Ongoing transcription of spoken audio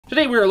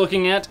Today we are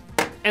looking at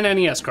an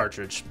NES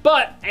cartridge,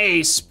 but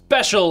a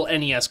special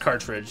NES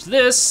cartridge.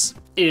 This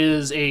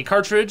is a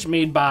cartridge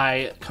made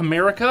by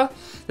Camerica.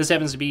 This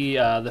happens to be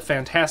The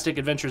Fantastic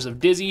Adventures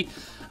of Dizzy,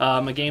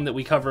 a game that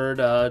we covered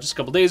just a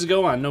couple days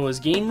ago on Noah's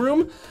Game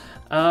Room.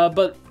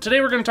 But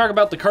today we're going to talk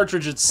about the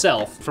cartridge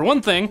itself. For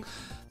one thing,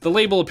 the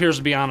label appears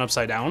to be on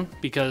upside down,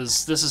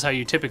 because this is how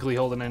you typically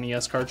hold an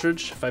NES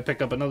cartridge. If I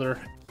pick up another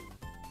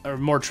or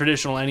more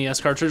traditional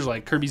NES cartridge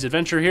like Kirby's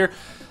Adventure here,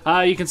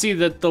 you can see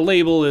that the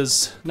label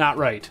is not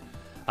right.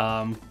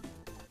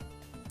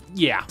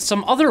 Yeah.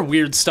 Some other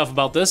weird stuff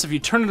about this, if you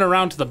turn it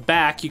around to the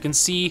back, you can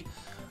see,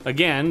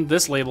 again,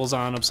 this label's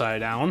on upside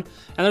down,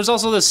 and there's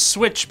also this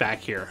switch back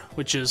here,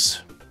 which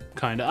is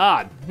kind of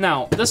odd.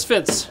 Now, this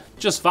fits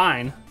just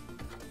fine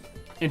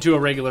into a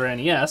regular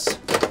NES,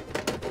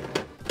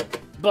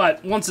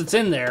 but once it's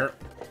in there,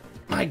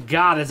 my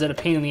God, is it a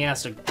pain in the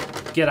ass to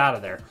get out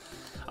of there.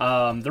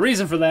 The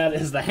reason for that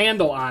is the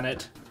handle on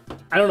it.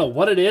 I don't know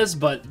what it is,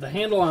 but the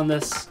handle on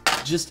this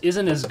just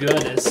isn't as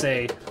good as,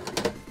 say,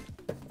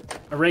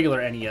 a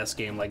regular NES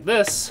game like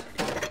this.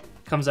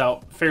 Comes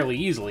out fairly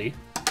easily.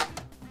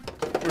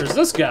 Whereas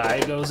this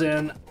guy goes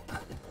in,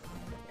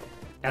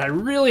 and I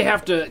really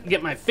have to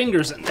get my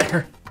fingers in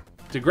there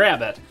to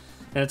grab it.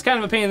 And it's kind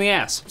of a pain in the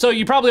ass. So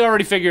you probably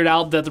already figured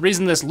out that the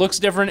reason this looks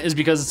different is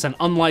because it's an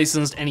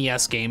unlicensed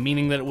NES game,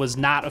 meaning that it was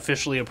not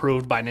officially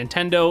approved by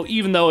Nintendo,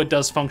 even though it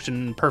does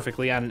function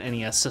perfectly on an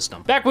NES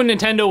system. Back when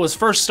Nintendo was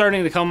first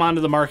starting to come onto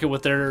the market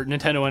with their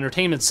Nintendo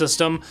Entertainment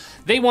System,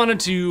 they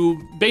wanted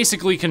to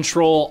basically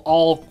control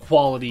all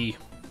quality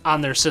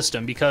on their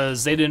system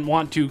because they didn't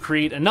want to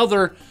create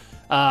another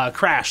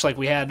crash like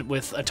we had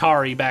with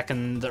Atari back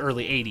in the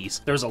early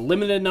 80s. There was a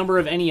limited number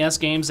of NES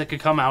games that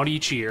could come out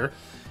each year,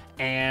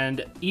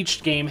 and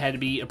each game had to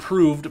be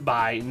approved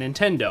by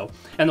Nintendo.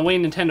 And the way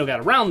Nintendo got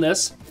around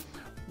this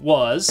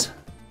was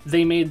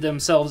they made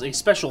themselves a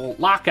special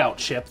lockout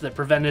chip that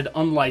prevented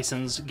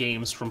unlicensed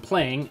games from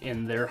playing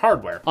in their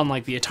hardware.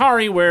 Unlike the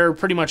Atari, where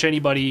pretty much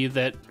anybody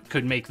that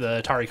could make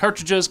the Atari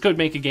cartridges could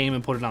make a game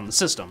and put it on the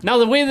system. Now,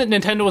 the way that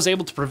Nintendo was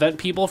able to prevent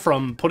people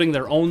from putting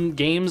their own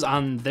games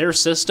on their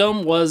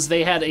system was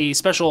they had a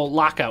special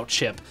lockout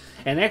chip.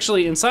 And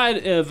actually,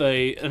 inside of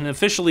an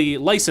officially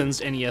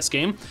licensed NES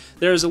game,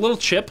 there's a little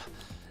chip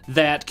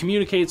that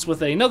communicates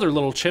with another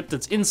little chip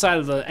that's inside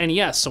of the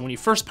NES. So when you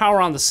first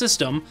power on the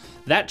system,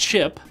 that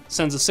chip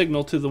sends a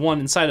signal to the one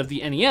inside of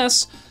the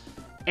NES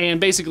and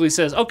basically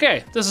says,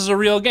 okay, this is a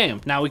real game,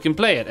 now we can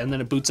play it. And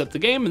then it boots up the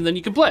game and then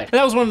you can play. And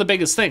that was one of the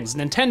biggest things.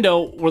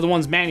 Nintendo were the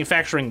ones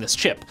manufacturing this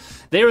chip.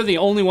 They were the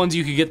only ones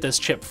you could get this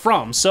chip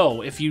from.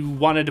 So if you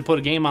wanted to put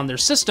a game on their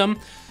system,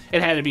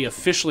 it had to be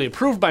officially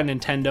approved by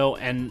Nintendo,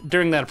 and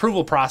during that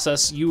approval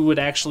process, you would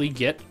actually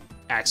get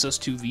access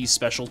to these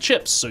special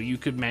chips, so you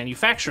could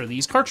manufacture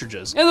these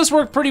cartridges. And this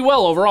worked pretty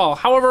well overall.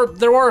 However,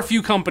 there were a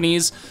few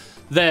companies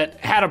that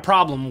had a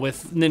problem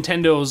with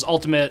Nintendo's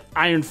ultimate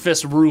iron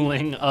fist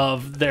ruling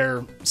of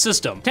their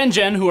system.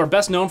 Tengen, who are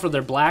best known for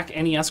their black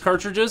NES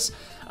cartridges,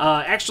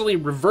 actually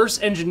reverse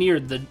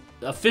engineered the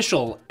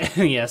official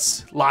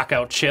NES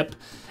lockout chip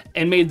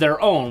and made their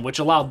own, which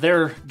allowed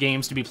their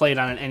games to be played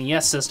on an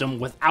NES system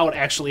without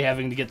actually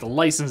having to get the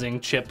licensing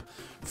chip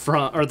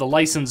from, or the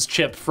licensed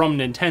chip from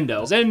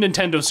Nintendo. And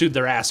Nintendo sued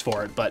their ass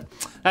for it, but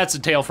that's a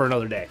tale for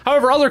another day.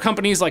 However, other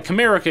companies like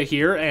Camerica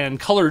here and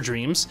Color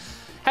Dreams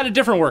had a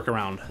different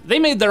workaround. They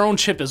made their own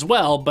chip as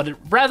well, but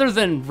rather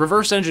than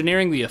reverse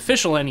engineering the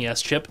official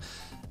NES chip,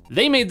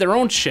 they made their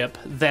own chip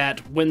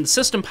that when the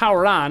system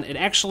powered on, it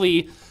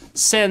actually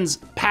sends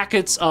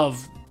packets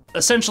of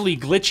essentially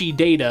glitchy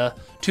data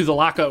to the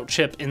lockout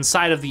chip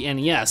inside of the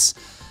NES,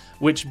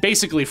 which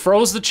basically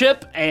froze the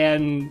chip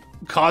and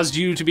caused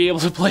you to be able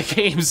to play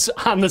games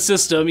on the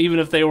system even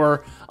if they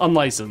were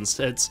unlicensed.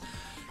 It's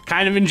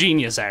kind of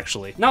ingenious,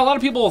 actually. Now, a lot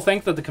of people will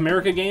think that the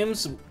Camerica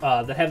games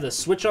that have the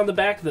switch on the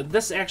back, that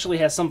this actually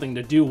has something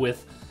to do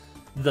with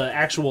the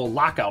actual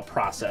lockout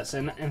process.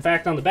 And in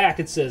fact, on the back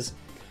it says,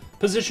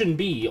 Position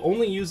B,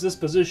 only use this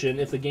position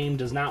if the game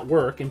does not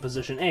work in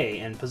Position A,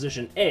 and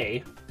Position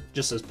A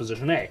just says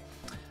Position A.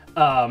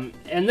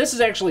 And this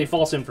is actually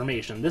false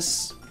information.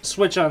 This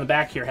switch on the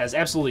back here has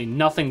absolutely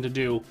nothing to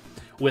do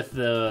with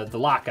the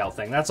lockout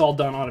thing. That's all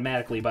done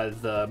automatically by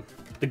the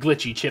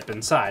glitchy chip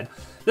inside.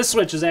 This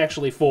switch is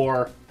actually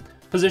for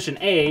Position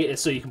A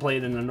is so you can play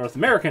it in a North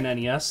American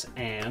NES,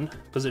 and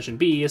Position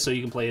B is so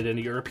you can play it in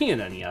a European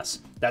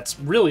NES. That's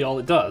really all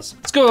it does.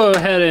 Let's go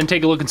ahead and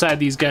take a look inside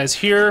these guys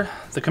here.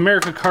 The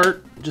Camerica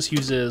cart just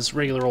uses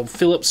regular old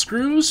Phillips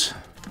screws.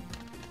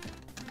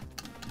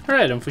 All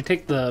right, and if we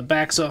take the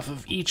backs off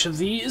of each of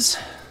these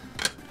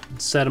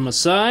and set them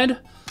aside,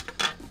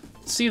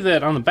 see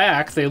that on the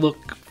back they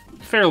look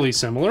fairly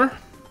similar.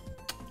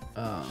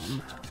 I'll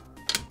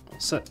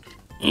set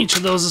each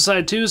of those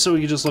aside too, so we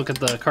can just look at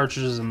the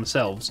cartridges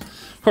themselves.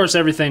 Of course,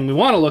 everything we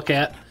want to look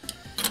at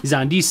is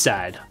on this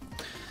side.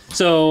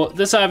 So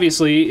this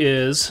obviously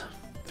is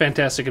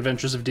Fantastic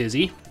Adventures of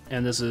Dizzy,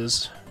 and this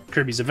is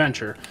Kirby's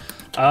Adventure.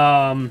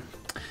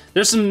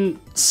 There's some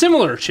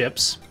similar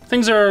chips.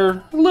 Things are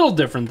a little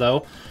different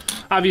though.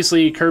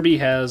 Obviously, Kirby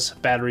has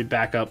battery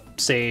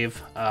backup,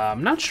 save.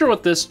 I'm not sure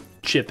what this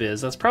chip is.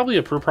 That's probably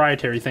a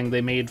proprietary thing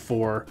they made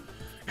for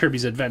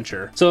Kirby's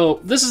Adventure. So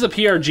this is a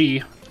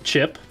PRG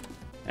chip,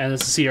 and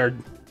this is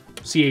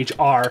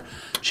CHR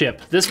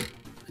chip. This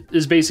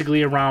is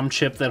basically a ROM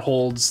chip that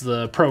holds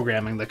the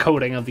programming, the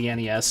coding of the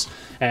NES,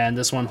 and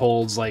this one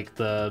holds like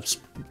the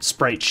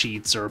sprite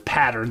sheets or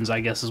patterns, I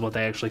guess is what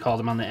they actually called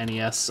them on the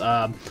NES.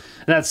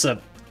 That's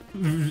a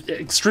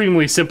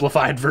extremely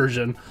simplified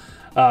version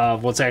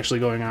of what's actually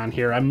going on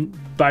here. I'm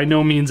by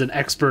no means an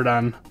expert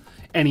on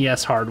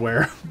NES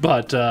hardware,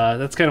 but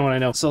that's kind of what I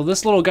know. So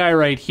this little guy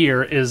right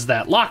here is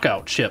that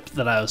lockout chip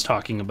that I was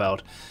talking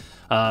about.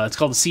 It's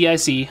called the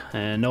CIC,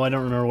 and no, I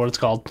don't remember what it's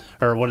called,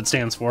 or what it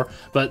stands for,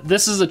 but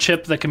this is a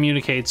chip that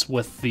communicates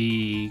with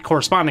the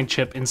corresponding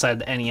chip inside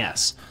the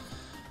NES.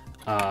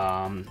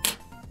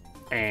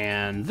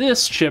 And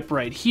this chip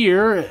right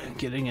here,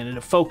 getting it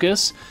into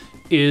focus,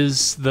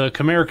 is the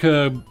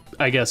Comerica,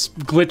 I guess,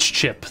 glitch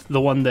chip,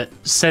 the one that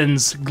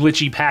sends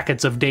glitchy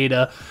packets of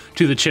data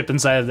to the chip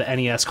inside of the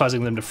NES,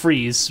 causing them to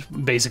freeze,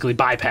 basically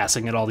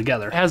bypassing it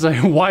altogether. It has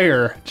a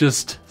wire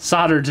just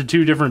soldered to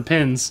 2 different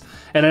pins,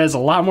 and it has a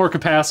lot more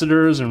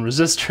capacitors and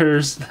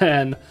resistors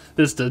than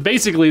this does.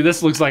 Basically,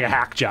 this looks like a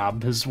hack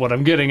job, is what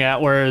I'm getting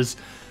at, whereas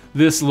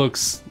this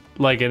looks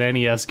like an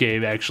NES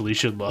game actually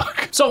should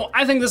look. So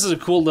I think this is a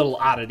cool little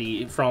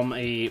oddity from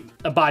a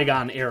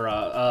bygone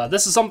era.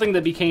 This is something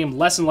that became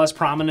less and less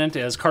prominent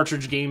as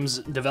cartridge games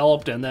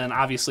developed, and then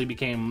obviously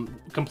became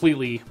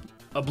completely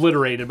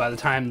obliterated by the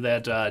time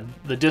that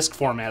the disc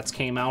formats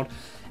came out.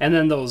 And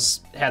then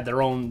those had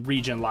their own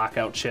region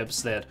lockout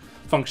chips that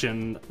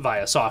function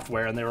via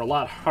software, and they were a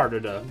lot harder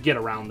to get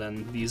around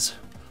than these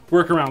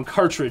workaround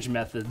cartridge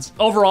methods.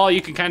 Overall, you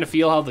can kind of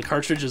feel how the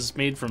cartridge is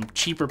made from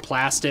cheaper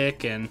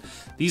plastic, and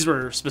these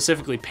were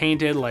specifically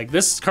painted. Like,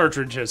 this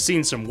cartridge has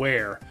seen some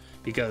wear,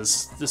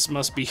 because this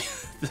must be,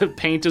 the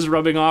paint is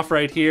rubbing off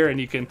right here,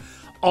 and you can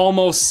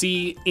almost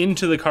see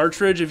into the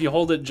cartridge if you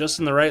hold it just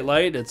in the right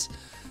light. It's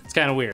kind of weird.